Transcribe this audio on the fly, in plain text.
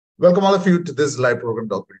Welcome all of you to this live program,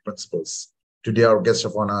 Orthopaedic Principles. Today, our guest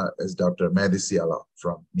of honor is Dr. Mahdi Siala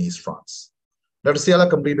from Nice, France. Dr. Siala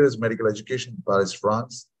completed his medical education in Paris,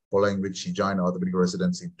 France, following which he joined orthopedic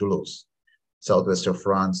residency in Toulouse, southwest of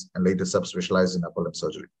France, and later subspecialized in upper limb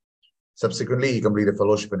surgery. Subsequently, he completed a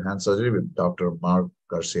fellowship in hand surgery with Dr. Marc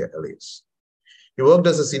Garcia Elias. He worked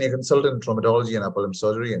as a senior consultant in traumatology and upper limb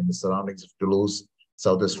surgery in the surroundings of Toulouse,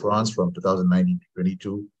 southwest France from 2019 to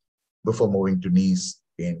 22, before moving to Nice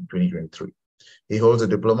in 2023. He holds a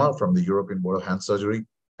diploma from the European Board of Hand Surgery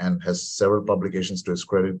and has several publications to his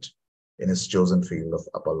credit in his chosen field of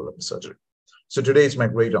upper limb surgery. So today it's my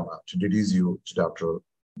great honor to introduce you to Dr.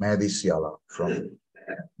 Mahdi Siala from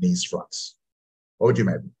Nice, France. Over to you,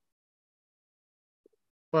 Mahdi.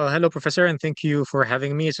 Well, hello, Professor, and thank you for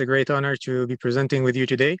having me. It's a great honor to be presenting with you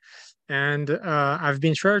today. And I've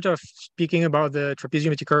been charged of speaking about the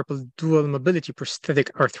TrapezioMetacarpal dual mobility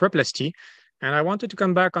prosthetic arthroplasty. And I wanted to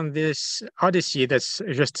come back on this odyssey that's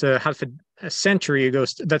just half a century ago,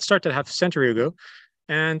 that started half a century ago.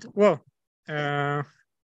 And well, my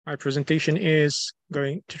presentation is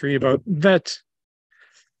going to read about that.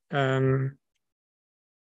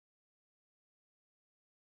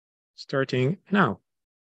 Starting now.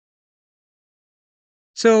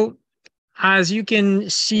 So, as you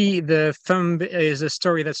can see, the thumb is a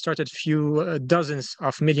story that started a few dozens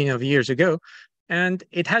of millions of years ago. And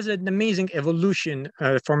it has an amazing evolution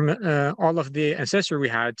from all of the ancestors we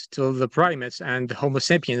had till the primates and the Homo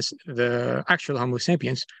sapiens, the actual Homo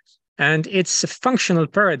sapiens. And it's a functional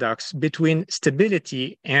paradox between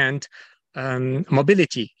stability and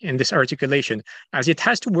mobility in this articulation, as it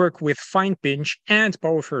has to work with fine pinch and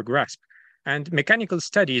powerful grasp. And mechanical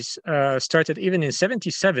studies started even in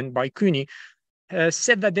 1977 by Cooney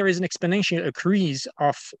said that there is an exponential increase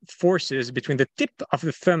of forces between the tip of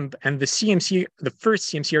the thumb and the CMC, the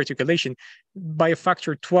first CMC articulation, by a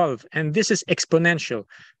factor 12. And this is exponential.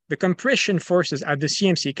 The compression forces at the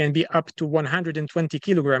CMC can be up to 120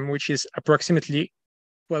 kilograms, which is approximately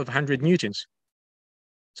 1,200 newtons.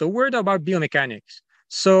 So, word about biomechanics.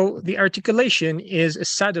 So the articulation is a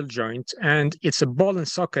saddle joint, and it's a ball and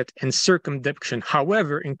socket and circumduction.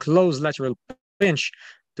 However, in close lateral pinch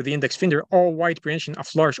to the index finger or wide prehension of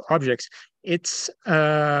large objects, it's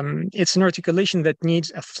an articulation that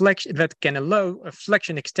needs a flexion, that can allow a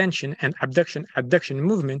flexion extension and adduction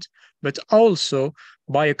movement, but also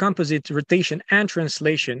by a composite rotation and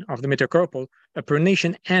translation of the metacarpal, a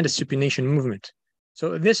pronation and a supination movement.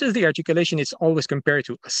 So this is the articulation. It's always compared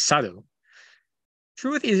to a saddle.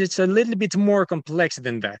 Truth is, it's a little bit more complex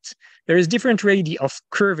than that. There is different radii of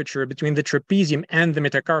curvature between the trapezium and the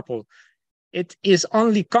metacarpal. It is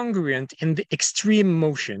only congruent in the extreme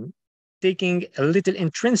motion, taking a little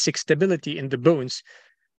intrinsic stability in the bones,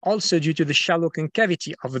 also due to the shallow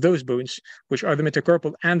concavity of those bones, which are the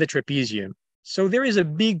metacarpal and the trapezium. So there is a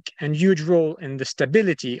big and huge role in the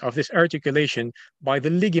stability of this articulation by the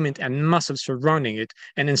ligament and muscle surrounding it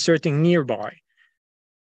and inserting nearby.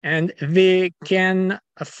 And they can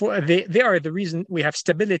afford, they are the reason we have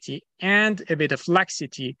stability and a bit of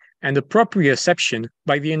laxity and the proprioception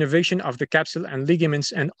by the innervation of the capsule and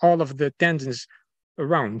ligaments and all of the tendons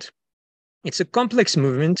around. It's a complex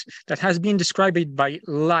movement that has been described by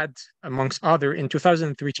Ladd, amongst others, in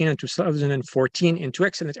 2013 and 2014 in two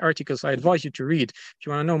excellent articles I advise you to read if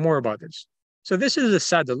you want to know more about this. So this is the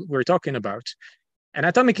saddle we're talking about.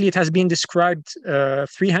 Anatomically, it has been described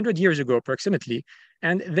 300 years ago, approximately,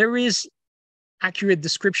 and there is accurate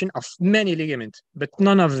description of many ligaments, but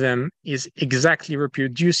none of them is exactly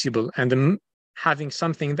reproducible, and having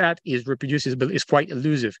something that is reproducible is quite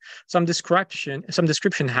elusive. Some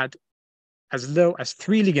description had as low as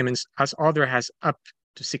 3 ligaments, as other has up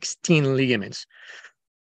to 16 ligaments.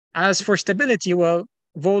 As for stability, well,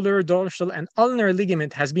 volar, dorsal, and ulnar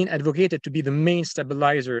ligament has been advocated to be the main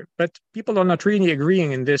stabilizer, but people are not really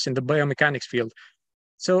agreeing in this in the biomechanics field.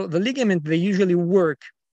 So the ligament, they usually work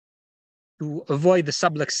to avoid the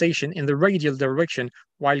subluxation in the radial direction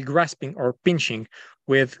while grasping or pinching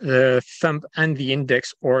with the thumb and the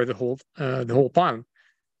index or the whole palm.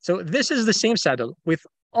 So this is the same saddle with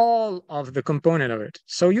all of the component of it.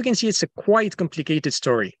 So you can see it's a quite complicated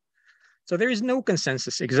story. So there is no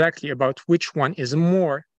consensus exactly about which one is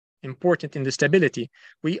more important in the stability.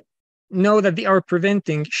 We know that they are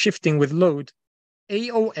preventing shifting with load.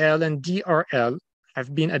 AOL and DRL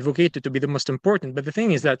have been advocated to be the most important, but the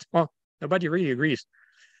thing is that, well, nobody really agrees.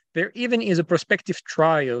 There even is a prospective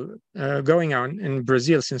trial going on in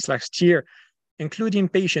Brazil since last year, including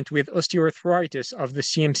patients with osteoarthritis of the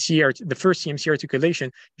the first CMC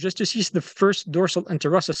articulation, just to see if the first dorsal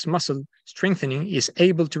anterossus muscle strengthening is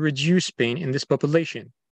able to reduce pain in this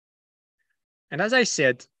population. And as I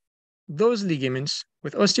said, those ligaments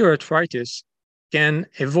with osteoarthritis can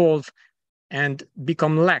evolve and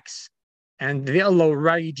become lax, and they allow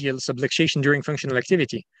radial subluxation during functional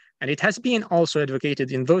activity. And it has been also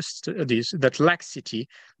advocated in those studies that laxity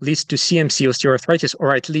leads to CMC osteoarthritis,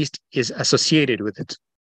 or at least is associated with it.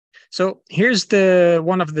 So here's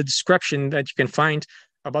one of the description that you can find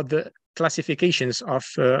about the classifications of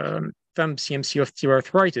thumb CMC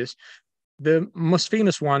osteoarthritis. The most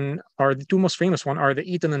famous one, or the two most famous one, are the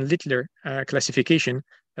Eaton and Littler classification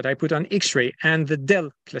that I put on X-ray, and the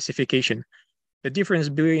Dell classification. The difference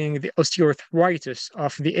being the osteoarthritis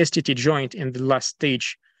of the STT joint in the last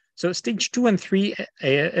stage. So stage 2 and 3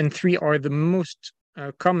 are the most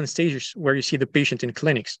common stages where you see the patient in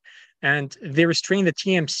clinics. And they restrain the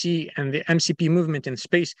TMC and the MCP movement in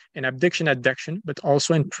space in abduction, adduction, but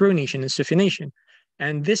also in pronation and supination.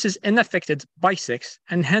 And this is unaffected by sex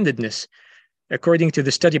and handedness, according to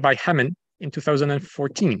the study by Hammond in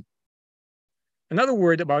 2014. Another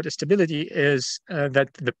word about stability is that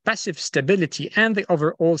the passive stability and the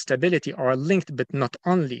overall stability are linked, but not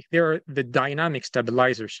only. They are the dynamic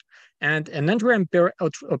stabilizers. And an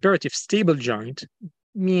intraoperative stable joint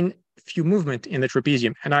mean few movement in the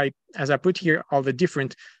trapezium. And as I put here, all the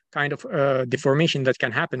different kind of deformation that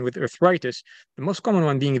can happen with arthritis, the most common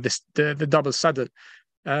one being the double saddle.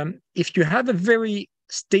 If you have a very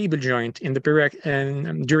stable joint in the period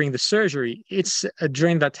and during the surgery, it's a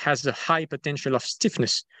joint that has a high potential of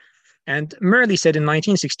stiffness. And Murley said in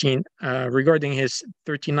 1916 regarding his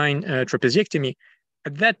 39 trapeziectomy,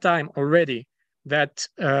 at that time already, that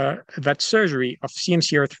surgery of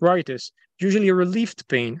CMC arthritis usually relieved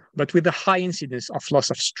pain, but with a high incidence of loss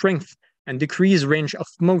of strength and decreased range of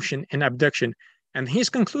motion and abduction. And his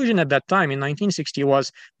conclusion at that time in 1960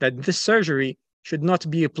 was that this surgery should not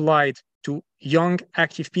be applied to young,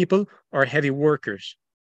 active people or heavy workers.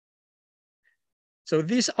 So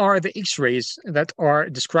these are the X-rays that are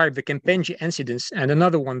described, the Kempenji incidence, and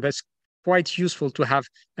another one that's quite useful to have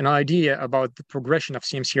an idea about the progression of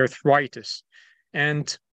CMC arthritis.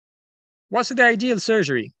 And what's the ideal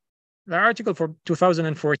surgery? The article for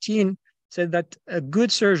 2014 said that a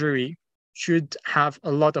good surgery should have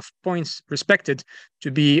a lot of points respected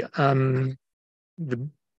to be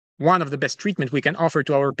one of the best treatment we can offer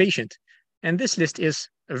to our patient. And this list is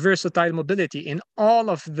a versatile mobility in all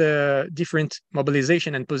of the different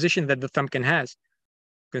mobilization and position that the thumb can has,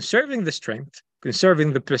 conserving the strength,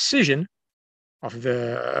 conserving the precision of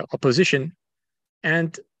the opposition,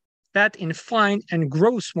 and that in fine and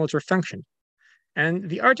gross motor function. And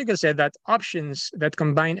the article said that options that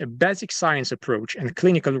combine a basic science approach and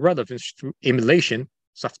clinical relevance through emulation,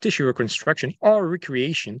 soft tissue reconstruction, or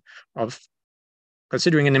recreation of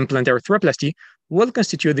considering an implant arthroplasty will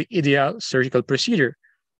constitute the ideal surgical procedure.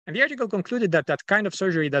 And the article concluded that that kind of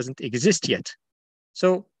surgery doesn't exist yet.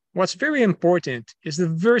 So what's very important is the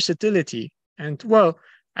versatility. And well,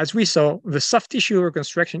 as we saw, the soft tissue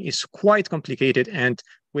reconstruction is quite complicated and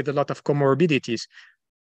with a lot of comorbidities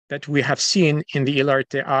that we have seen in the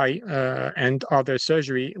LRTI and other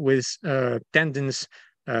surgery with tendons,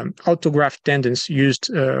 autograft tendons used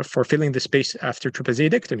for filling the space after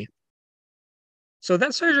trapezoidectomy. So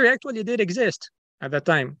that surgery actually did exist at that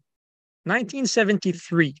time.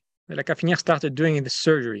 1973, Le Cafinière started doing this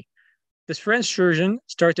surgery. This French surgeon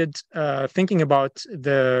started thinking about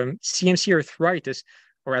the CMC arthritis,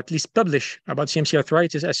 or at least publish about CMC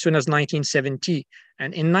arthritis as soon as 1970.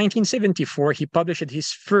 And in 1974, he published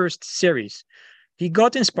his first series. He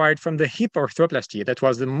got inspired from the hip arthroplasty. That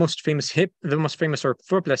was the most famous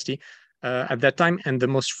arthroplasty at that time and the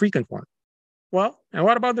most frequent one. Well, and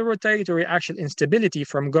what about the rotatory axial instability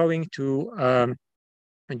from going to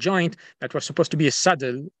a joint that was supposed to be a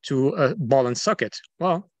saddle to a ball and socket?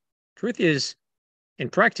 Well, truth is, in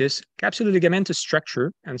practice, capsular ligamentous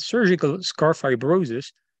structure and surgical scar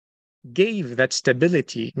fibrosis gave that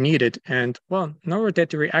stability needed, and, well, no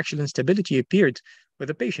rotatory axial instability appeared with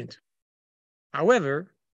the patient.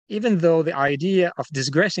 However, even though the idea of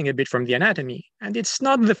digressing a bit from the anatomy, and it's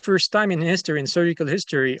not the first time in history, in surgical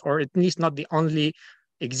history, or at least not the only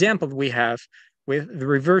example we have with the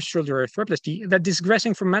reverse shoulder arthroplasty, that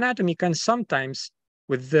digressing from anatomy can sometimes,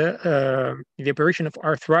 with the operation of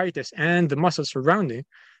arthritis and the muscle surrounding,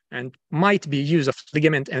 and might be use of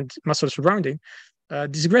ligament and muscle surrounding,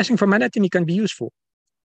 digressing from anatomy can be useful.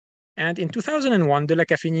 And in 2001, de la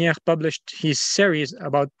Cafinière published his series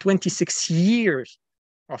about 26 years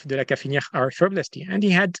of de la Cafinière arthroplasty, and he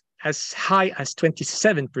had as high as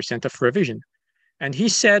 27% of revision. And he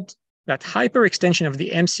said that hyperextension of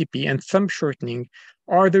the MCP and thumb shortening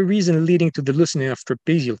are the reason leading to the loosening of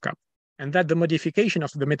trapezial cup, and that the modification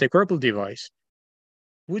of the metacarpal device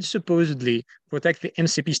would supposedly protect the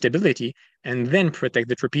MCP stability and then protect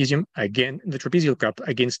the trapezial cup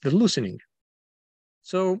against the loosening.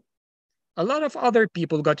 So a lot of other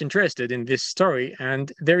people got interested in this story,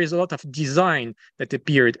 and there is a lot of design that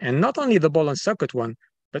appeared, and not only the ball and socket one,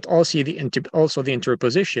 but also the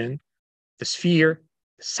interposition, the sphere,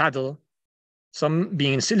 the saddle, some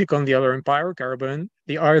being in silicon, the other in pyrocarbon,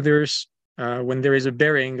 the others, when there is a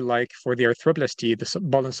bearing, like for the arthroplasty, the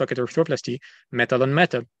ball and socket arthroplasty, metal on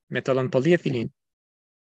metal, metal on polyethylene.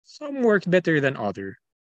 Some worked better than others.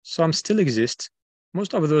 Some still exist.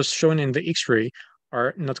 Most of those shown in the X-ray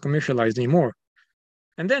are not commercialized anymore.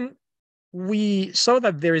 And then we saw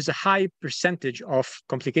that there is a high percentage of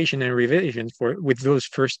complication and revision with those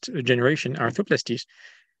first generation arthroplasties.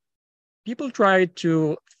 People tried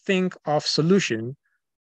to think of solution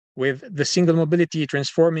with the single mobility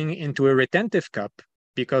transforming into a retentive cup,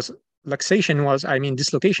 because dislocation was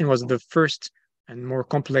the first and more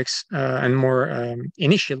complex and more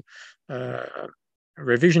initial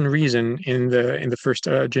revision reason in the first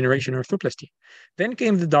generation arthroplasty. Then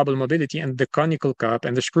came the double mobility and the conical cup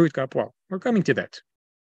and the screwed cup. Well, we're coming to that.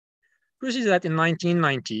 First is that in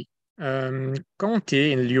 1990,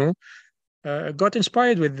 Conté in Lyon got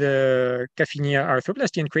inspired with the Caffinia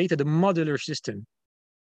arthroplasty and created a modular system.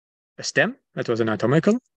 A stem that was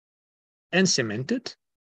anatomical and cemented,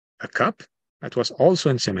 a cup that was also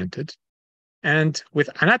uncemented, and with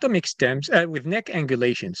anatomic stems, with neck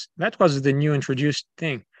angulations. That was the new introduced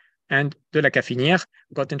thing. And de la Caffinière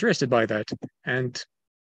got interested by that. And,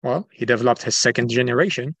 well, he developed his second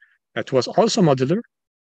generation that was also modular,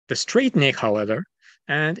 the straight neck, however,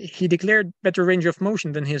 and he declared better range of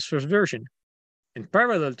motion than his first version. In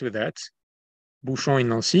parallel to that, Bouchon in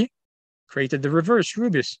Nancy created the reverse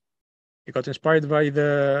rubus. He got inspired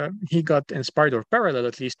or parallel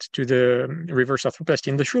at least, to the reverse arthroplasty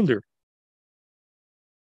in the shoulder.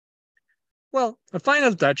 Well, a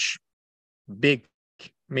final touch, big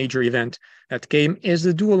major event that came is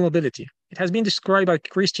the dual mobility. It has been described by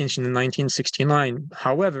Christiansen in 1969.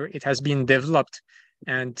 However, it has been developed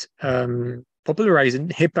and popularized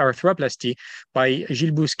in hip arthroplasty by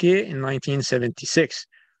Gilles Bousquet in 1976.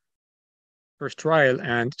 First trial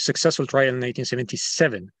and successful trial in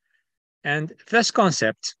 1977. And this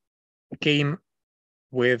concept came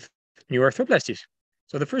with new arthroplasties.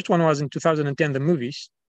 So the first one was in 2010, the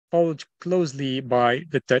movies, followed closely by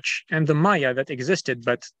the touch and the Maya that existed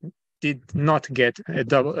but did not get a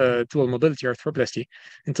dual mobility arthroplasty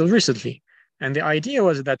until recently. And the idea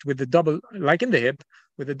was that with the double, like in the hip,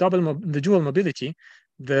 with the dual mobility,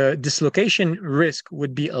 the dislocation risk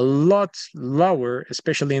would be a lot lower,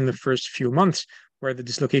 especially in the first few months where the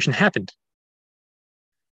dislocation happened.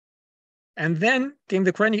 And then came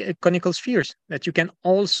the conical spheres that you can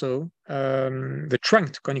also, the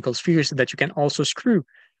trunked conical spheres that you can also screw.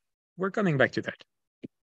 We're coming back to that.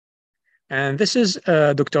 And this is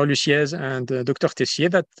Dr. Luciez and Dr. Tessier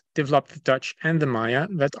that developed the touch and the Maya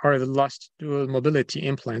that are the last dual mobility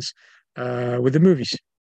implants with the movies,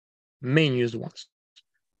 main used ones.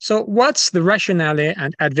 So what's the rationale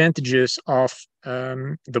and advantages of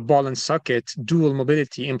the ball and socket dual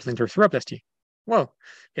mobility implant arthroplasty? Well,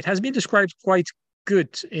 it has been described quite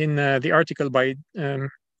good in the article by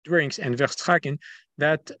Dwerings and Verstraeken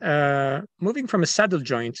that moving from a saddle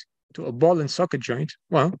joint to a ball and socket joint,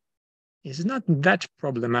 well, is not that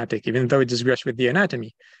problematic, even though it disagrees with the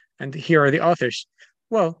anatomy. And here are the authors.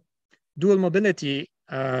 Well, dual mobility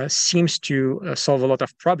seems to solve a lot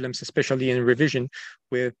of problems, especially in revision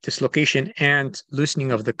with dislocation and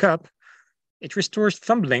loosening of the cup. It restores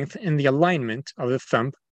thumb length in the alignment of the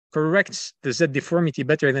thumb, corrects the Z deformity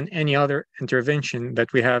better than any other intervention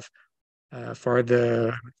that we have for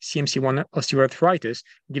the CMC1 osteoarthritis,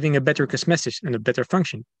 giving a better cosmesis and a better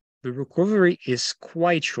function. The recovery is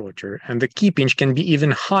quite shorter, and the key pinch can be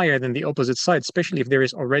even higher than the opposite side, especially if there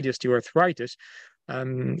is already osteoarthritis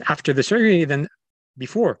after the surgery than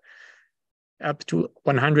before, up to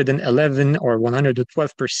 111 or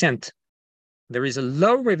 112%. There is a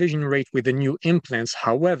low revision rate with the new implants.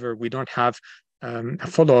 However, we don't have a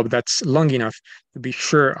follow-up that's long enough to be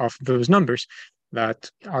sure of those numbers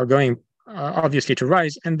that are going obviously to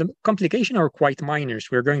rise, and the complications are quite minor.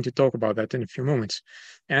 We're going to talk about that in a few moments.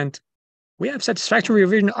 And we have satisfactory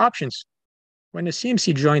revision options. When a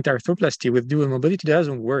CMC joint arthroplasty with dual mobility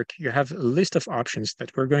doesn't work, you have a list of options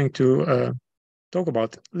that we're going to talk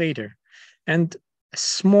about later. And a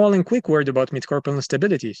small and quick word about midcarpal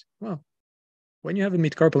instabilities. Well, when you have a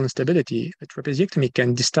midcarpal instability, a trapeziectomy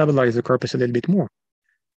can destabilize the corpus a little bit more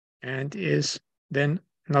and is then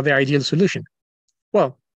not the ideal solution.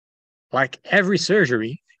 Well, like every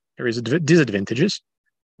surgery, there is disadvantages.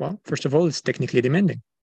 Well, first of all, it's technically demanding.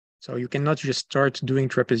 So you cannot just start doing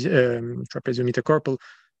TrapezioMetacarpal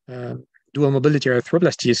dual mobility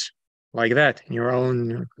arthroplasties like that in your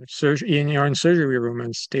own surgery room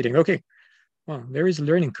and stating, okay, well, there is a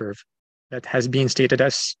learning curve that has been stated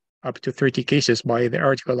as up to 30 cases by the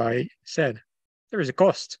article I said. There is a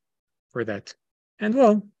cost for that. And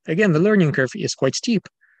well, again, the learning curve is quite steep.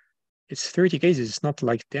 It's 30 cases. It's not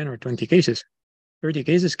like 10 or 20 cases. 30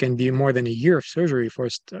 cases can be more than a year of surgery for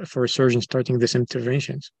a surgeon starting these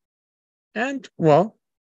interventions. And well,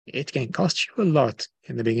 it can cost you a lot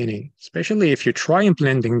in the beginning, especially if you try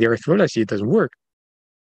implanting the arthroplasty, it doesn't work.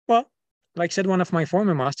 Well, like said one of my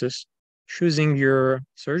former masters, choosing your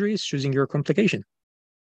surgery is choosing your complication.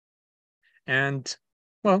 And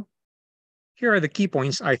well, here are the key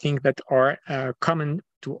points I think that are common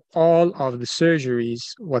to all of the surgeries,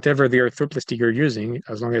 whatever the arthroplasty you're using,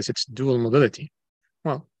 as long as it's dual mobility.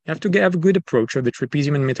 Well, you have to have a good approach of the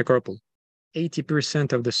trapezium and metacarpal.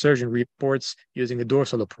 80% of the surgeon reports using a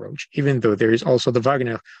dorsal approach, even though there is also the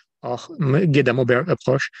Wagner or Guéda-Maubert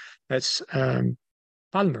approach that's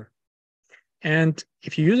palmar. And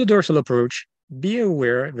if you use a dorsal approach, be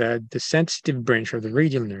aware that the sensitive branch or the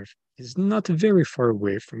radial nerve is not very far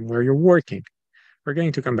away from where you're working. We're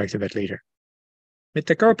going to come back to that later.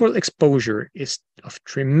 Metacarpal exposure is of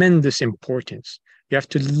tremendous importance. You have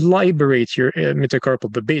to liberate your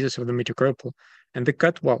metacarpal, the basis of the metacarpal. And the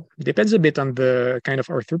cut, well, depends a bit on the kind of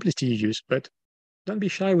arthroplasty you use, but don't be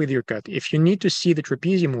shy with your cut. If you need to see the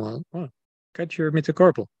trapezium wall, well, cut your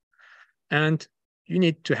metacarpal. And you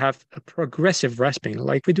need to have a progressive rasping,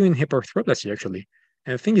 like we do in hip arthroplasty, actually.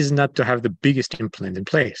 And the thing is not to have the biggest implant in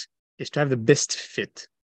place, it's to have the best fit.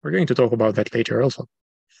 We're going to talk about that later also.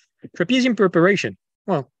 Trapezium preparation.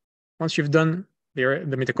 Well, once you've done the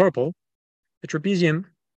metacarpal, the trapezium,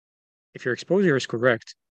 if your exposure is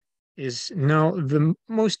correct, is now the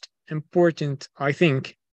most important, I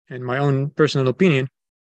think, in my own personal opinion,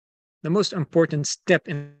 the most important step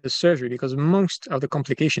in the surgery, because most of the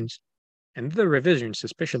complications and the revisions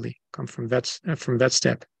especially come from that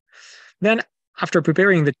step. Then after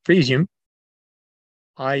preparing the trapezium,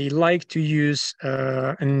 I like to use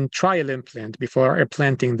a trial implant before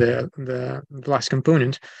implanting the last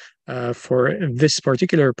component for this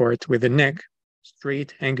particular part with the neck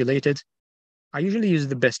straight, angulated. I usually use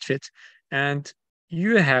the best fit, and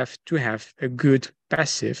you have to have a good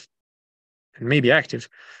passive and maybe active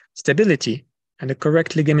stability and a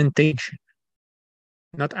correct ligamentation.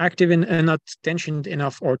 Not active and not tensioned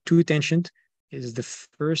enough or too tensioned is the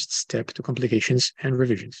first step to complications and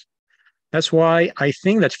revisions. That's why I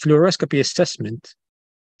think that fluoroscopy assessment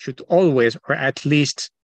should always, or at least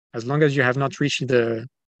as long as you have not reached the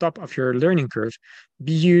top of your learning curve,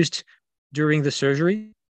 be used during the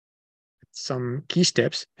surgery, some key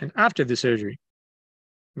steps, and after the surgery,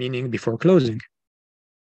 meaning before closing.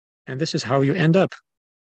 And this is how you end up.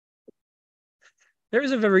 There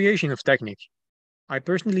is a variation of technique. I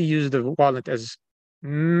personally use the wallet as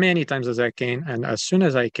many times as I can and as soon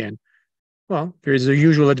as I can. Well, there is a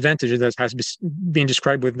usual advantage that has been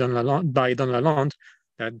described by Don Lalonde,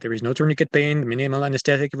 that there is no tourniquet pain, minimal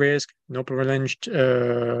anesthetic risk, no prolonged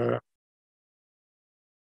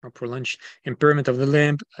impairment of the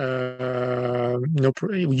limb.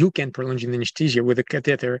 You can prolong the anesthesia with a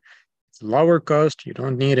catheter. It's lower cost. You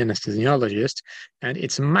don't need an anesthesiologist, and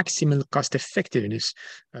it's maximal cost effectiveness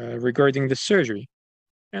regarding the surgery.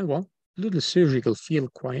 And well, little surgical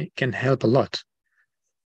field can help a lot.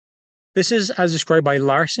 This is as described by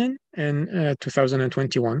Larson in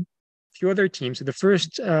 2021. A few other teams. The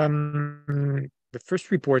first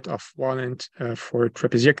report of Walland for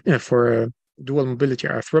dual mobility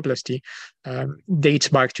arthroplasty dates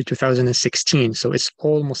back to 2016, so it's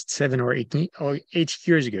almost 7 or 8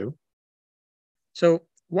 years ago. So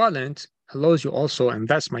Walland allows you also, and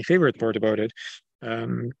that's my favorite part about it,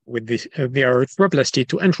 with the arthroplasty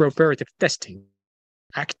to intraoperative testing.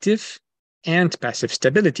 Active and passive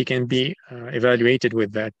stability can be evaluated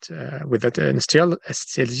with that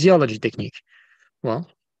anesthesiology technique. Well,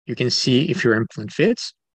 you can see if your implant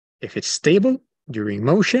fits, if it's stable during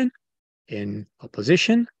motion, in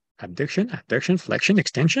opposition, abduction, flexion,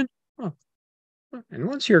 extension. Oh. And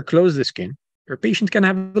once you're close the skin, your patient can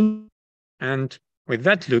have a look, and with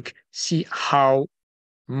that look, see how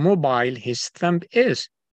mobile his thumb is.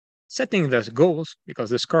 Setting those goals, because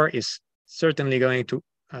the scar is certainly going to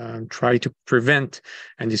try to prevent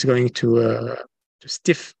and is going to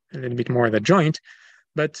stiff a little bit more the joint,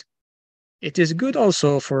 but it is good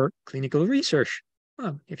also for clinical research.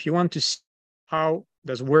 If you want to see how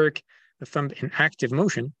does work the thumb in active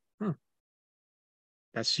motion,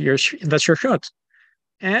 that's your shot.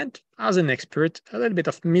 And as an expert, a little bit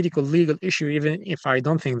of medical legal issue, even if I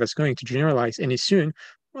don't think that's going to generalize any soon.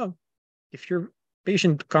 Well, if your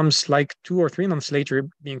patient comes like 2 or 3 months later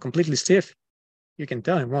being completely stiff, you can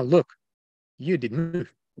tell him, well, look, you didn't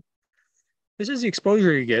move. This is the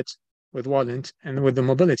exposure you get with Wallant and with the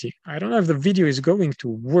mobility. I don't know if the video is going to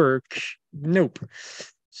work. Nope.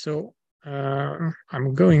 So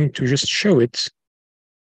I'm going to just show it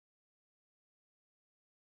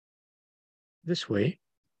this way.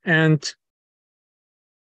 And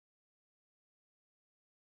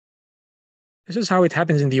this is how it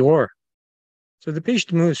happens in the OR. So the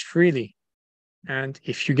patient moves freely. And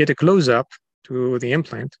if you get a close-up to the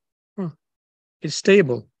implant, well, it's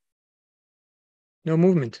stable. No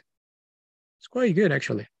movement. It's quite good,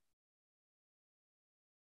 actually.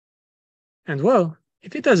 And well,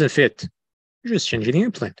 if it doesn't fit, you just change the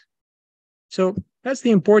implant. So that's the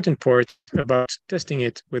important part about testing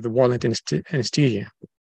it with the Wallant anesthesia.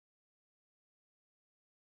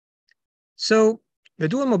 So the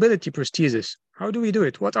dual mobility prosthesis, how do we do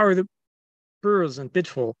it? What are the pearls and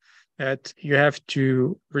pitfalls that you have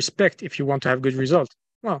to respect if you want to have good results?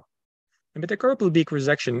 Well, the metacarpal beak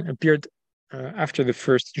resection appeared after the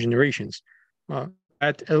first generations. Well,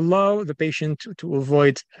 that allow the patient to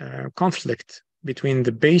avoid conflict between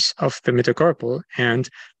the base of the metacarpal and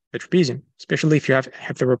the trapezium, especially if you have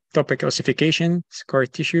heterotopic ossification, scar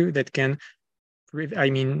tissue that can,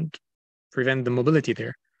 prevent the mobility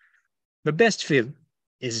there. The best feel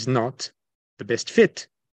is not the best fit.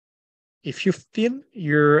 If you feel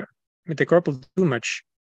your metacarpal too much,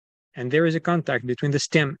 and there is a contact between the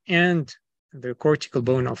stem and the cortical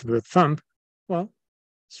bone of the thumb, well,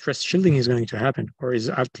 stress shielding is going to happen, or is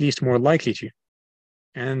at least more likely to.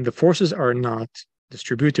 And the forces are not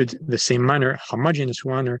distributed the same manner, homogeneous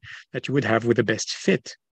manner that you would have with the best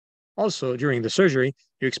fit. Also, during the surgery,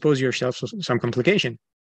 you expose yourself to some complication,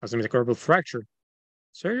 as a metacarpal fracture.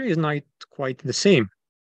 Surgery is not quite the same.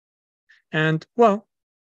 And, well,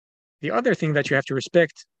 the other thing that you have to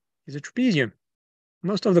respect is the trapezium.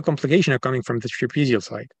 Most of the complications are coming from the trapezial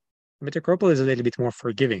side. Metacarpal is a little bit more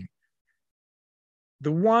forgiving.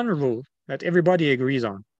 The one rule that everybody agrees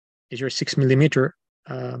on is your 6 millimeter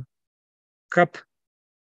cup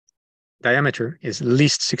diameter is at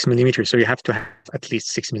least 6 millimeters. So you have to have at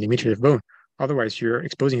least 6 millimeters of bone. Otherwise, you're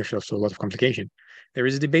exposing yourself to a lot of complication. There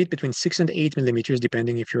is a debate between 6 and 8 millimeters,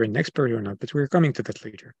 depending if you're an expert or not, but we're coming to that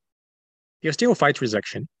later. The osteophyte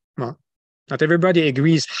resection, well, not everybody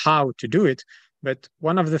agrees how to do it, but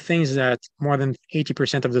one of the things that more than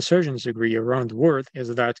 80% of the surgeons agree around the world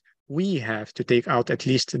is that we have to take out at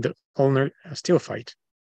least the ulnar osteophyte.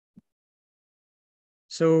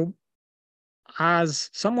 So as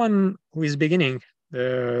someone who is beginning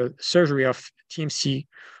the surgery of TMC,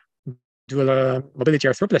 dual mobility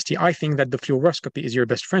arthroplasty, I think that the fluoroscopy is your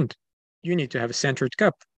best friend. You need to have a centered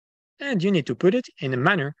cup, and you need to put it in a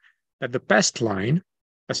manner that the past line,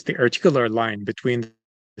 that's the articular line between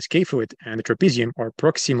the scaphoid and the trapezium, or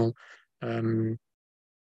proximal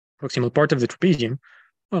part of the trapezium,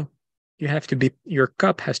 well, your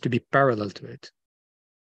cup has to be parallel to it.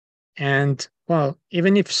 And, well,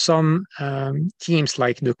 even if some teams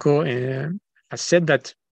like Decaux has said that,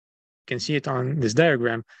 you can see it on this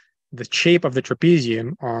diagram, the shape of the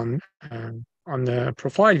trapezium on the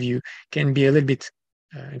profile view can be a little bit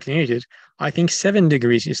inclinated. I think 7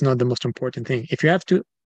 degrees is not the most important thing. If you have to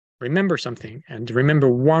remember something, and remember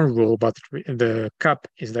one rule about the cup,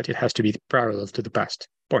 is that it has to be parallel to the past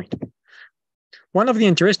point. One of the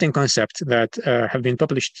interesting concepts that have been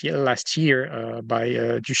published last year by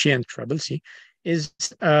Duché and Trapezio is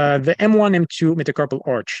the M1, M2 metacarpal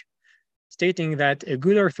arch, stating that a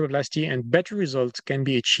good arthroplasty and better results can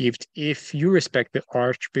be achieved if you respect the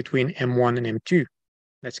arch between M1 and M2.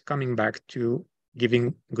 That's coming back to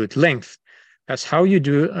giving good length. That's how you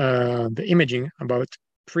do the imaging about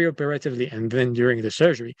preoperatively and then during the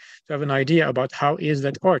surgery to have an idea about how is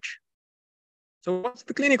that arch. So what's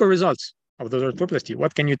the clinical results of those arthroplasty?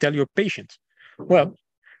 What can you tell your patient? Well,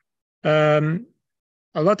 a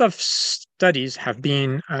lot of studies have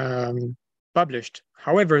been published.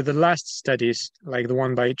 However, the last studies, like the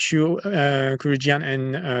one by Chu Kurujian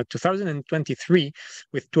in 2023,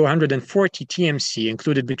 with 240 TMC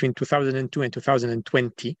included between 2002 and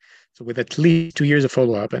 2020, so with at least 2 years of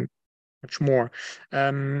follow-up and much more,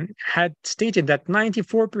 had stated that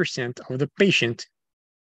 94% of the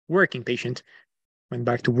working patient, went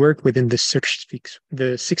back to work within the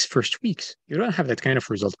 6 first weeks. You don't have that kind of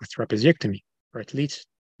result with trapeziectomy, or at least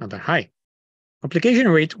not that high. Complication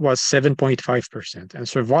rate was 7.5%, and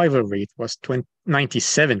survival rate was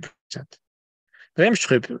 97%.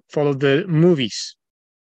 Remstrup followed the movies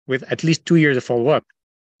with at least 2 years of follow-up.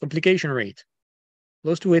 complication rate,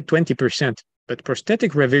 close to 20%, but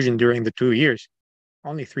prosthetic revision during the 2 years,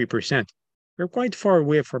 only 3%. We're quite far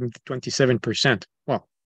away from the 27%. Well,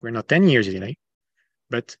 we're not 10 years delay,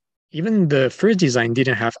 but even the first design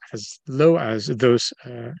didn't have as low as those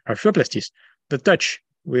arthroplasties. The touch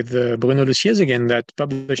with Bruno Luciez again that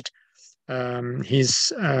published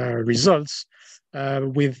his results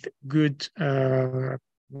with good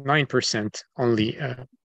 9% only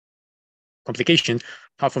complication,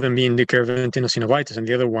 half of them being the curvant tenosynovitis and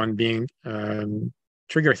the other one being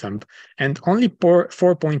trigger thumb, and only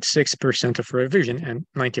 4.6% of revision and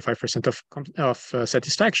 95% of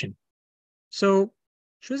satisfaction. So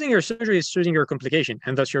choosing your surgery is choosing your complication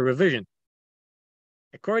and thus your revision.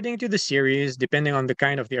 According to the series, depending on the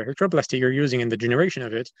kind of the arthroplasty you're using and the generation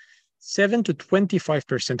of it, 7 to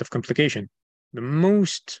 25% of complication. The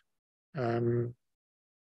most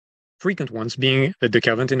frequent ones being the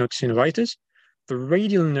decurvent tenosynovitis, the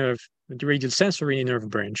radial nerve, the radial sensory nerve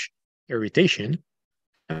branch irritation,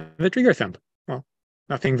 and the trigger thumb. Well,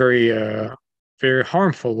 nothing very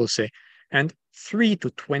harmful, we'll say. And 3 to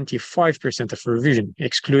 25% of revision,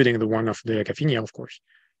 excluding the one of the Caffeinia, of course.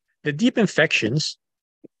 The deep infections,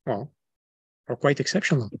 well, are quite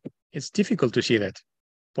exceptional. It's difficult to see that.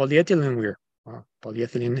 Polyethylene wear,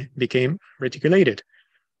 polyethylene became reticulated.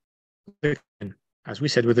 As we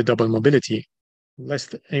said, with the double mobility,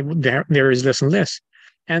 there is less and less.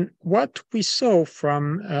 And what we saw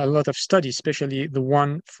from a lot of studies, especially the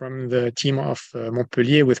one from the team of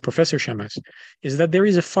Montpellier with Professor Chamas, is that there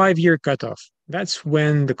is a 5-year cutoff. That's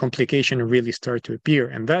when the complication really start to appear.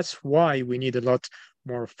 And that's why we need a lot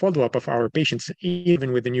more follow-up of our patients,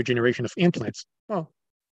 even with the new generation of implants. Well,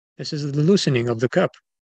 this is the loosening of the cup.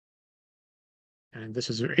 And this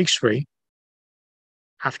is an X-ray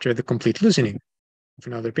after the complete loosening of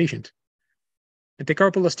another patient.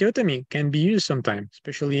 Metacarpal osteotomy can be used sometimes,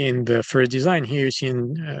 especially in the first design. Here you see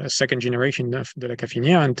in second generation of the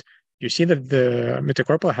Caffeinia, and you see that the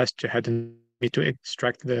metacarpal had to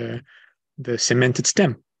extract the cemented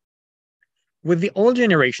stem. With the old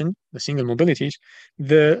generation, the single mobilities,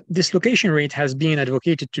 the dislocation rate has been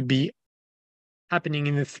advocated to be happening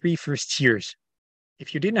in the 3 first years.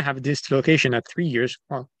 If you didn't have dislocation at 3 years,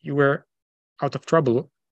 well, you were out of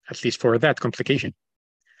trouble, at least for that complication.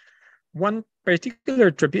 One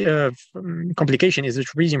particular complication is the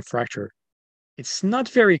trapezium fracture. It's not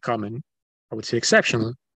very common, I would say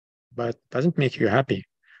exceptional, but doesn't make you happy.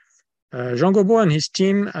 Jean Gobo and his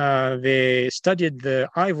team, they studied the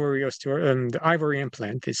ivory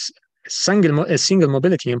implant. It's a single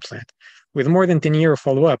mobility implant with more than 10 years of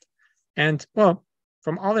follow-up. And well,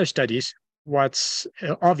 from other studies, what's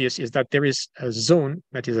obvious is that there is a zone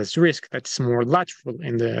that is at risk that's more lateral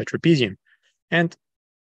in the trapezium. And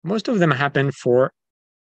most of them happen for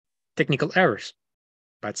technical errors,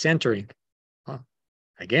 bad centering.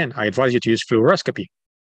 Again, I advise you to use fluoroscopy,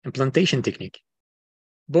 implantation technique,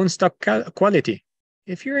 bone stock quality.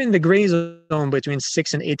 If you're in the gray zone between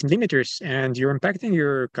 6 and 8 millimeters and you're impacting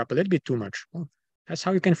your cup a little bit too much, well, that's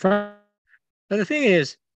how you can fracture. But the thing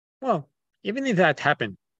is, well, even if that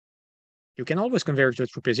happened, you can always convert to a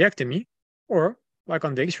trapeziectomy, or like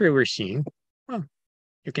on the X-ray we're seeing, well,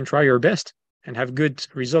 you can try your best and have good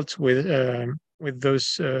results with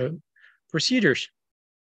those procedures.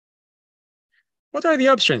 What are the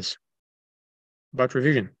options about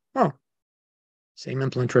revision? Well, same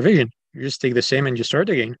implant revision. You just take the same and you start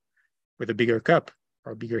again with a bigger cup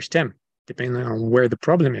or a bigger stem, depending on where the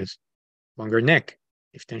problem is. Longer neck,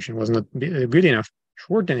 if tension was not good enough.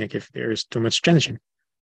 Shorter neck, if there is too much tension.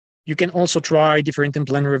 You can also try different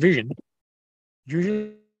implant revision.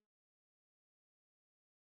 Usually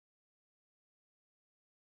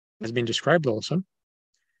has been described also.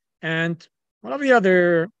 And one of the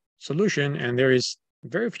other solution, and there is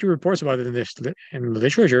very few reports about it in the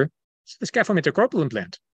literature, is the scapho-metacarpal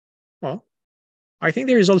implant. Well, I think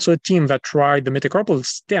there is also a team that tried the metacarpal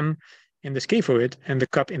stem in the scaphoid and the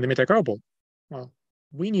cup in the metacarpal. Well,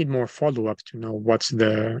 we need more follow-up to know what's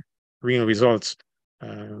the real results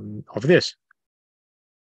of this.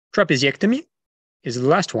 Trapeziectomy is the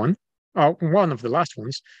last one, one of the last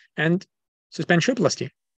ones, and suspensioplasty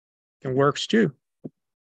can works too.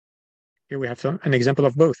 Here we have an example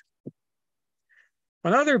of both.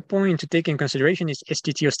 Another point to take in consideration is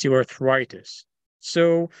STT osteoarthritis.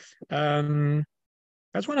 So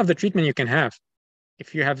that's one of the treatment you can have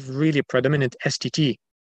if you have really predominant STT.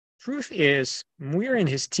 Truth is, Muir and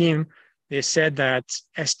his team, they said that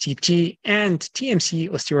STT and TMC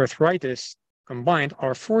osteoarthritis combined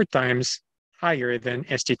are 4 times higher than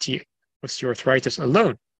STT osteoarthritis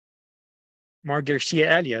alone. Mark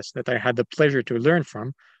Garcia Alias, that I had the pleasure to learn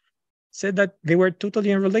from, said that they were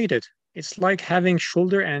totally unrelated. It's like having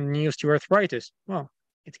shoulder and knee osteoarthritis. Well,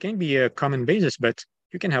 it can be a common basis, but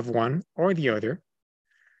you can have one or the other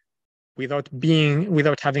without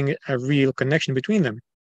having a real connection between them.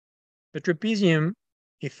 The trapezium,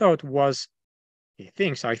 he thought, I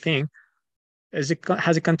think, has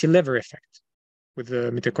a cantilever effect with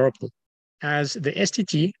the metacarpal, as the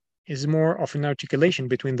STT is more of an articulation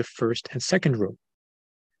between the first and second row.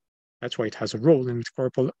 That's why it has a role in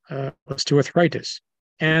metacarpal osteoarthritis.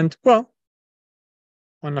 And, well,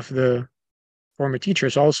 one of the former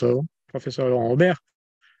teachers also, Professor Albert,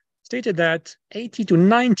 stated that 80 to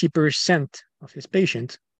 90% of his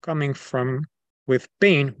patients coming from with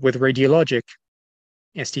pain with radiologic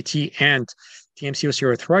STT and TMC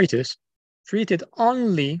osteoarthritis treated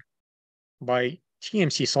only by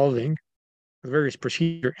TMC solving with various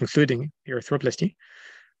procedures, including the arthroplasty,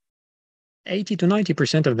 80 to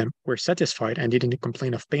 90% of them were satisfied and didn't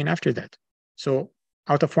complain of pain after that. So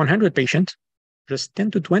out of 100 patients, just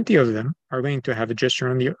 10 to 20 of them are going to have a gesture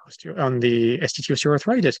on the STT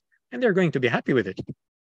osteoarthritis, and they're going to be happy with it.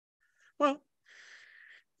 Well,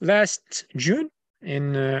 last June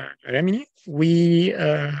in Rimini, we,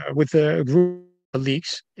 with a group of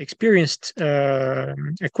colleagues, experienced a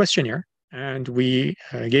questionnaire, and we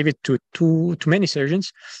gave it to many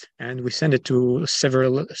surgeons, and we sent it to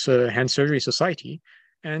several hand surgery society,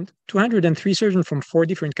 and 203 surgeons from 4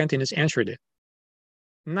 different continents answered it.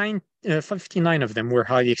 59 of them were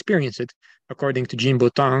highly experienced, according to Jean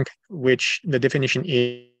Boutang, which the definition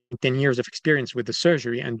is 10 years of experience with the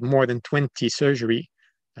surgery and more than 20 surgery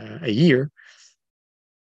a year.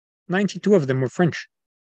 92 of them were French.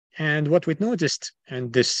 And what we noticed,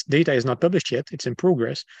 and this data is not published yet, it's in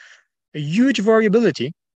progress, a huge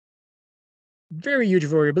variability, very huge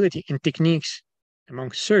variability in techniques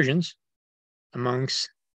amongst surgeons, amongst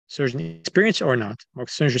surgeon experience or not,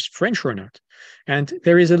 amongst surgeons French or not. And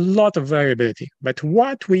there is a lot of variability. But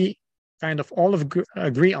what we kind of all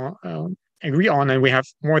agree on, and we have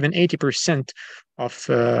more than 80% of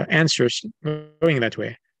answers going that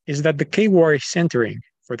way, is that the K-wire centering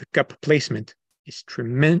for the cup placement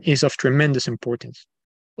is of tremendous importance.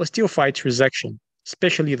 Osteophyte resection,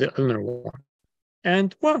 especially the ulnar one.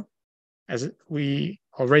 And, well, as we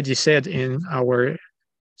already said in our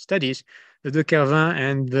studies, the de Carvin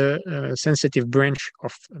and the sensitive branch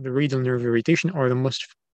of the radial nerve irritation are the most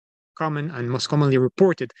common and most commonly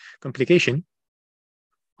reported complication.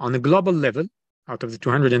 On a global level, out of the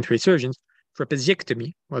 203 surgeons,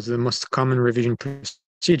 trapeziectomy was the most common revision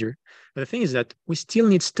procedure. But the thing is that we still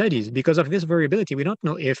need studies because of this variability. We don't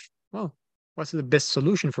know if, well, what's the best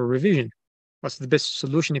solution for revision? What's the best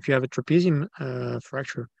solution if you have a trapezium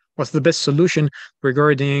fracture? What's the best solution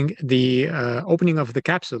regarding the opening of the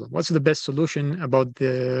capsule? What's the best solution about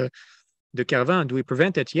the Carvin? Do we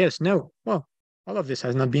prevent it? Yes, no. Well, all of this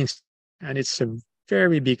has not been, and it's a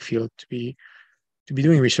very big field to be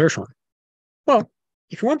doing research on. Well,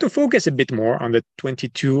 if you want to focus a bit more on the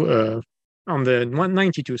 192,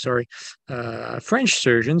 French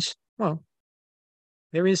surgeons, well,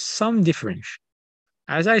 there is some difference.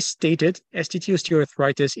 As I stated, STT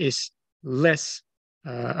osteoarthritis is less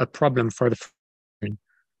a problem for the surgeon.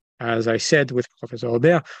 As I said with Professor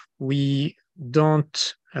Albert, we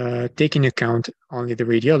don't take into account only the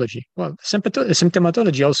radiology. Well,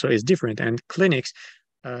 symptomatology also is different, and clinics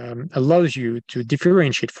allows you to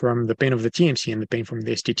differentiate from the pain of the TMC and the pain from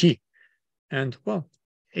the STT. And, well,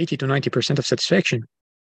 80 to 90% of satisfaction.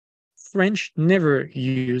 French never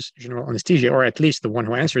use general anesthesia, or at least the one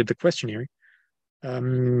who answered the questionnaire,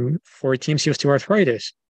 for TMC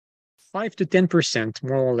osteoarthritis. 5 to 10%,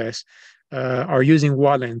 more or less, are using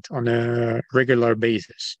Wallent on a regular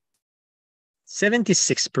basis.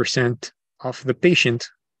 76% of the patient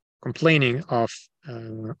complaining of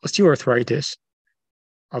osteoarthritis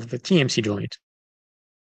of the TMC joint,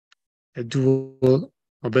 a dual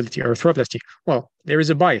mobility arthroplasty. Well, there is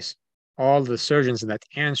a bias. All the surgeons that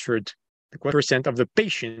answered the percent of the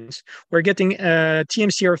patients were getting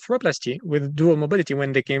TMC arthroplasty with dual mobility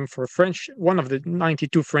when they came for French, one of the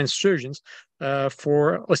 92 French surgeons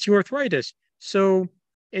for osteoarthritis. So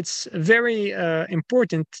it's very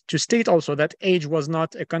important to state also that age was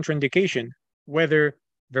not a contraindication, whether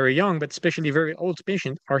very young, but especially very old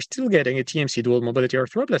patients are still getting a TMC dual mobility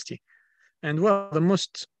arthroplasty. And, well, the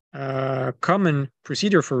most common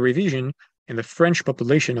procedure for revision in the French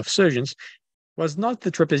population of surgeons was not the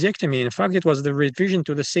trapeziectomy. In fact, it was the revision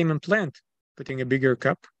to the same implant, putting a bigger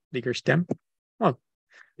cup, bigger stem. Well,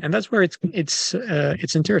 and that's where it's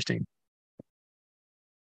interesting.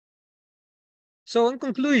 So, in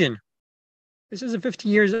conclusion, this is a 50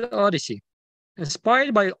 years odyssey,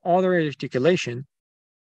 inspired by other articulation.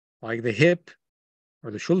 like the hip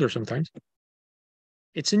or the shoulder sometimes.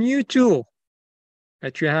 It's a new tool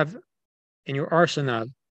that you have in your arsenal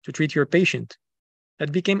to treat your patient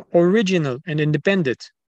that became original and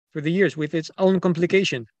independent through the years with its own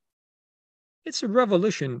complication. It's a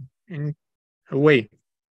revolution in a way,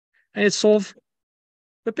 and it solved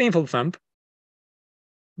the painful thumb,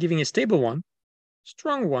 giving a stable one,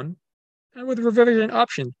 strong one, and with revision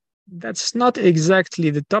option. That's not exactly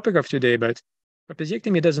the topic of today, but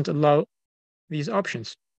trapeziectomy doesn't allow these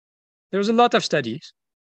options. There's a lot of studies.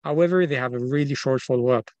 However, they have a really short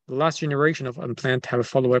follow-up. The last generation of implant have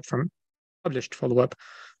a published follow-up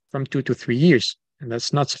from 2 to 3 years, and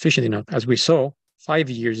that's not sufficient enough. As we saw, 5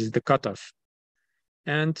 years is the cutoff.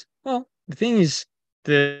 And well, the thing is,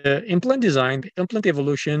 the implant design, the implant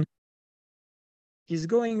evolution is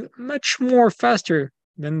going much more faster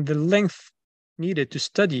than the length needed to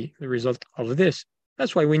study the result of this.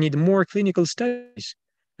 That's why we need more clinical studies.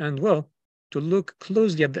 And well, to look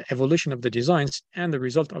closely at the evolution of the designs and the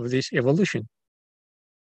result of this evolution.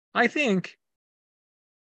 I think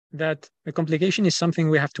that the complication is something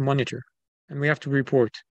we have to monitor and we have to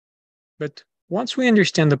report. But once we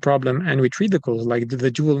understand the problem and we treat the cause, like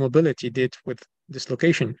the dual mobility did with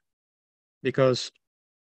dislocation, because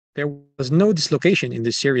there was no dislocation in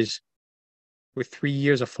this series with 3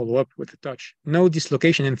 years of follow-up with the touch. No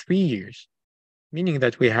dislocation in 3 years, meaning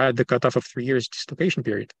that we had the cutoff of 3 years dislocation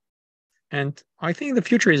period. And I think the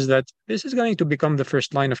future is that this is going to become the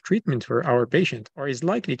first line of treatment for our patient, or is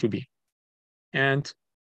likely to be. And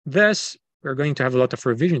thus, we're going to have a lot of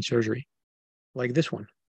revision surgery, like this one.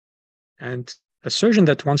 And a surgeon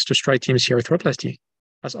that wants to try TMC arthroplasty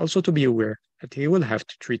has also to be aware that he will have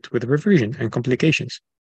to treat with revision and complications.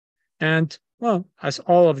 And, well, as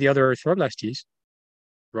all of the other arthroplasties,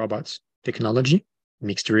 robots, technology,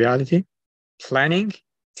 mixed reality, planning,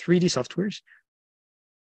 3D softwares,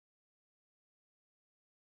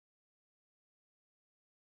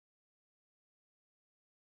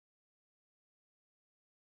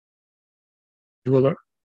 dual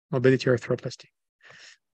mobility arthroplasty.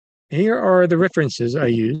 Here are the references I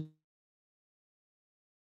use.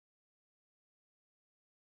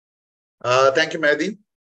 Thank you, Mahdi.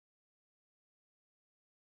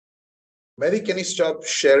 Mahdi, can you stop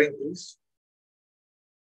sharing, please?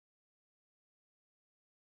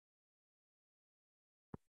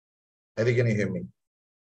 Mahdi, can you hear me?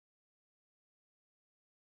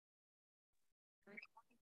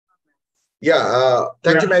 Yeah,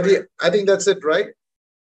 thank you, Mahdi. I think that's it, right?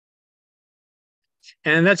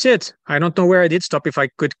 And that's it. I don't know where I did stop, if I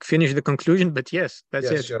could finish the conclusion, but yes, that's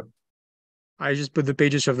it. Sure. I just put the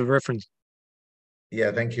pages of the reference.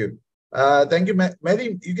 Yeah, thank you. Thank you,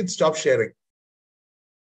 Mahdi. You can stop sharing.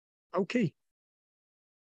 Okay.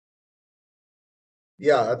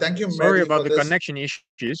 Yeah, thank you, Mahdi. Sorry about the connection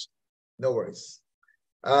issues. No worries.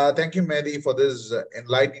 Thank you, Mahdi, for this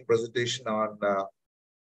enlightening presentation on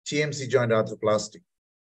TMC joint arthroplasty.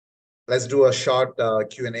 Let's do a short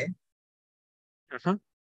Q&A.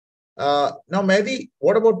 Now, Mahdi,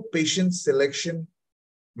 what about patient selection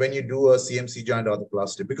when you do a CMC joint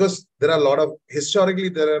arthroplasty? Because there are historically,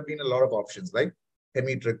 there have been a lot of options, like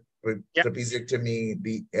trapeziectomy,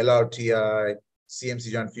 the LRTI,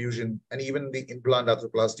 CMC joint fusion, and even the implant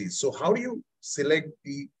arthroplasty. So how do you select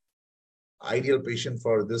the ideal patient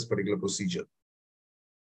for this particular procedure?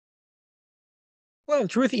 Well,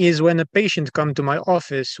 truth is, when a patient comes to my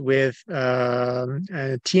office with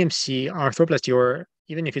TMC arthroplasty, or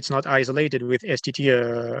even if it's not isolated with STT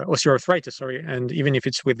osteoarthritis, and even if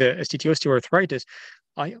it's with the STT osteoarthritis,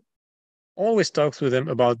 I always talk to them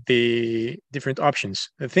about the different options.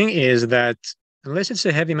 The thing is that unless it's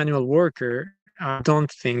a heavy manual worker, I don't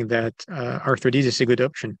think that arthrodesis is a good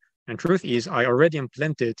option. And truth is, I already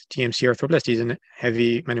implanted TMC arthroplasty in a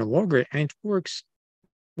heavy manual worker, and it works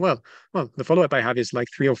well. Well, the follow-up I have is like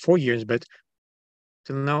 3 or 4 years, but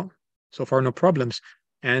till now, so far, no problems.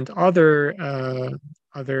 And other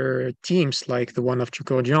teams, like the one of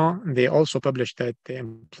Chukodian, they also published that they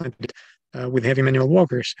implanted with heavy manual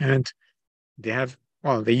walkers, and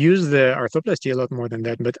they use the arthroplasty a lot more than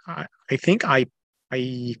that. But I think I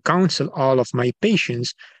counsel all of my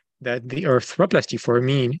patients that the arthroplasty for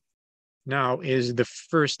me now is the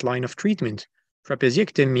first line of treatment.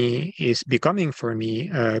 Trapeziectomy is becoming for me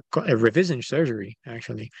a revision surgery,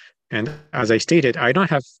 actually. And as I stated, I don't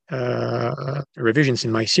have revisions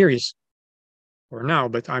in my series for now,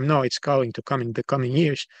 but I know it's going to come in the coming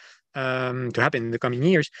years, to happen in the coming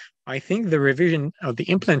years. I think the revision of the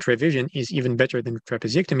implant revision is even better than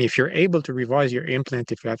trapeziectomy. If you're able to revise your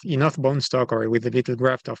implant, if you have enough bone stock or with a little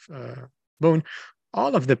graft of bone,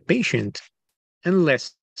 all of the patient,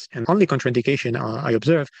 unless and only contraindication I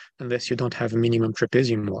observe, unless you don't have a minimum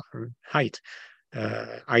trapezium height.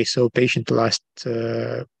 I saw a patient last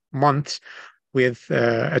month with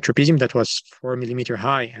a trapezium that was 4 millimeter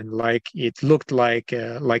high, and like it looked like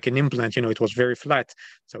an implant. It was very flat.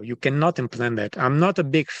 So you cannot implant that. I'm not a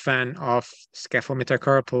big fan of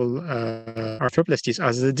scaphometatarsal arthroplasties,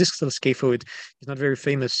 as the distal scaphoid is not very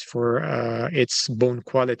famous for its bone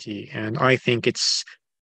quality, and I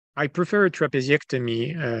prefer a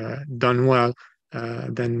trapeziectomy done well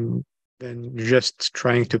than just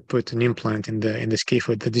trying to put an implant in the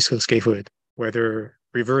scaphoid, the distal scaphoid, whether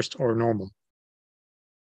reversed or normal.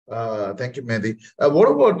 Thank you, Mahdi.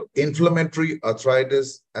 What about inflammatory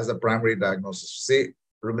arthritis as a primary diagnosis, say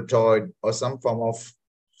rheumatoid or some form of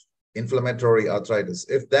inflammatory arthritis?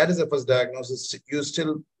 If that is a first diagnosis, you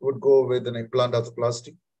still would go with an implant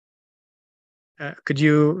arthroplasty? Could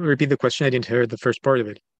you repeat the question? I didn't hear the first part of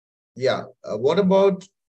it. Yeah. What about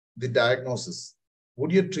the diagnosis?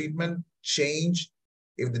 Would your treatment change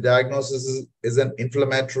if the diagnosis is an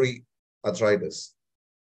inflammatory arthritis,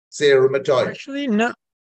 say a rheumatoid?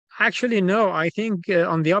 Actually, no. I think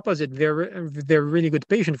on the opposite, they're really good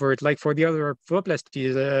patient for it. Like for the other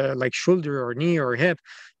arthroplasties, like shoulder or knee or hip,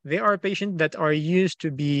 they are patients that are used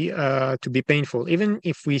to be painful. Even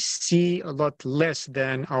if we see a lot less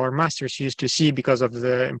than our masters used to see because of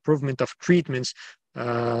the improvement of treatments,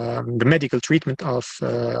 the medical treatment of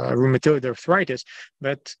rheumatoid arthritis.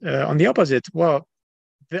 But on the opposite, well,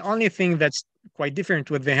 the only thing that's quite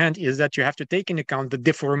different with the hand is that you have to take into account the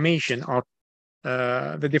deformation of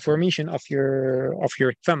your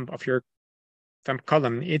thumb, of your thumb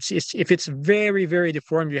column. It's if it's very, very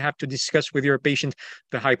deformed, you have to discuss with your patient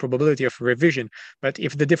the high probability of revision. But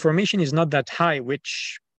if the deformation is not that high,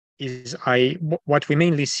 which is what we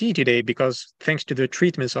mainly see today, because thanks to the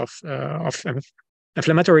treatments of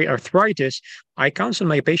inflammatory arthritis, I counsel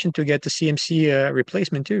my patient to get the CMC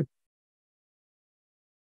replacement too.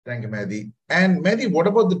 Thank you, Mahdi. And Mahdi, what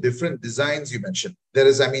about the different designs you mentioned?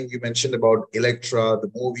 You mentioned about Electra, the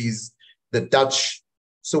movies, the touch.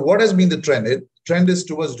 So what has been the trend? The trend is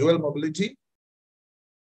towards dual mobility?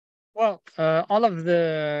 Well, all of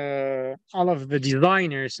the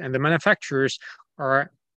designers and the manufacturers are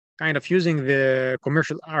kind of using the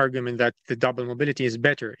commercial argument that the double mobility is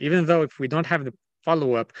better, even though if we don't have the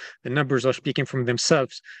follow-up, the numbers are speaking from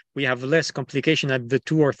themselves. We have less complication at the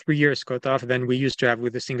 2 or 3 years cutoff than we used to have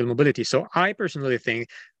with the single mobility. So I personally think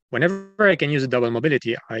whenever I can use a double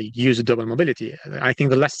mobility, I use a double mobility. I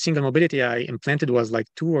think the last single mobility I implanted was like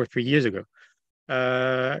 2 or 3 years ago.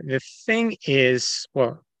 The thing is,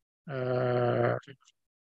 well,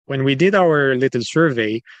 when we did our little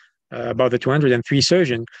survey about the 203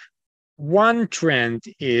 surgeon, one trend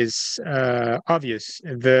is obvious.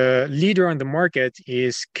 The leader on the market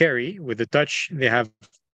is Kerry with the touch. They have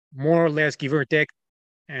more or less, give or take,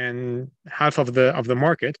 and half of the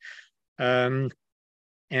market, and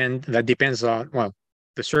that depends on, well,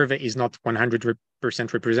 the survey is not 100%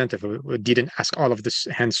 representative. We didn't ask all of the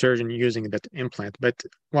hand surgeon using that implant, but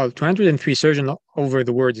well, 203 surgeon over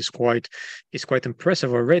the world is quite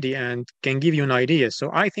impressive already and can give you an idea.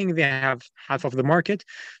 So I think they have half of the market.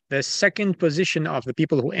 The second position of the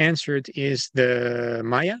people who answered is the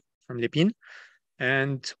Maya from Lépine,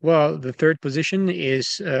 and well, the third position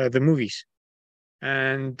is the movies.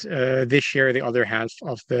 And they share the other half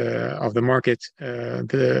of the market,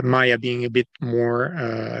 the Maya being a bit more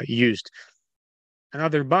used.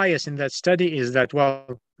 Another bias in that study is that,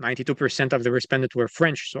 well, 92% of the respondents were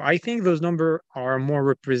French. So I think those numbers are more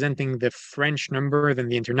representing the French number than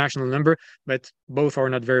the international number, but both are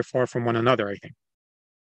not very far from one another, I think.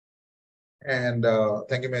 And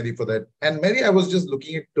thank you, Mary, for that. And Mary, I was just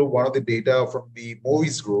looking into one of the data from the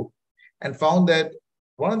movies group and found that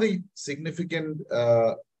one of the significant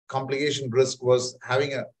complication risk was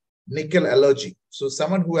having a nickel allergy. So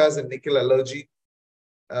someone who has a nickel allergy,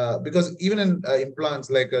 because even in implants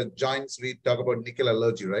like joints, we talk about nickel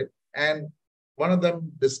allergy, right? And one of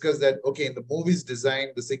them discussed that, okay, in the movies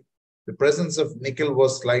design, the presence of nickel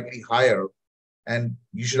was slightly higher, and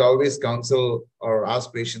you should always counsel or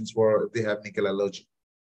ask patients for if they have nickel allergy.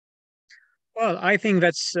 Well, I think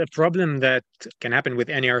that's a problem that can happen with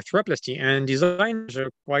any arthroplasty, and designers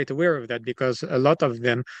are quite aware of that because a lot of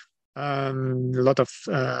them,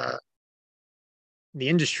 the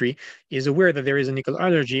industry is aware that there is a nickel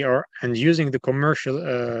allergy, and using the commercial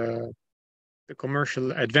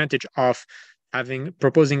advantage of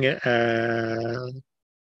proposing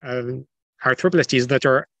arthroplasties that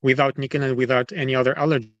are without nickel and without any other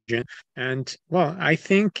allergen. And well,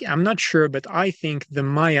 I'm not sure, but I think the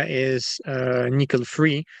Maya is nickel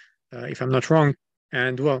free, if I'm not wrong.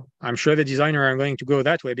 And well, I'm sure the designer are going to go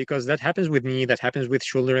that way because that happens with knee, that happens with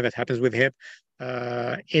shoulder, that happens with hip.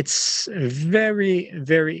 It's very,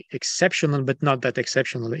 very exceptional, but not that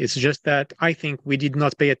exceptional. It's just that I think we did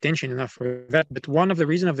not pay attention enough for that. But one of the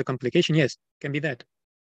reasons of the complication, yes, can be that.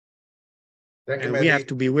 Thank you, And we have Mahdi.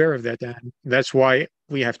 to be aware of that. And that's why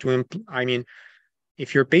we have to, I mean,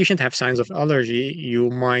 if your patient have signs of allergy, you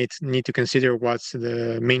might need to consider what's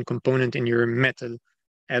the main component in your metal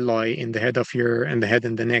alloy in the head of your and the head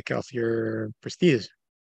and the neck of your prosthesis.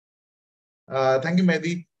 Thank you,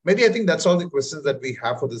 Mahdi. Mahdi, I think that's all the questions that we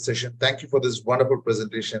have for this session. Thank you for this wonderful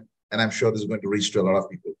presentation, and I'm sure this is going to reach to a lot of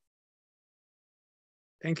people.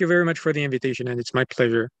 Thank you very much for the invitation, and it's my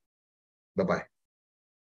pleasure. Bye-bye.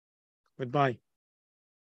 Goodbye.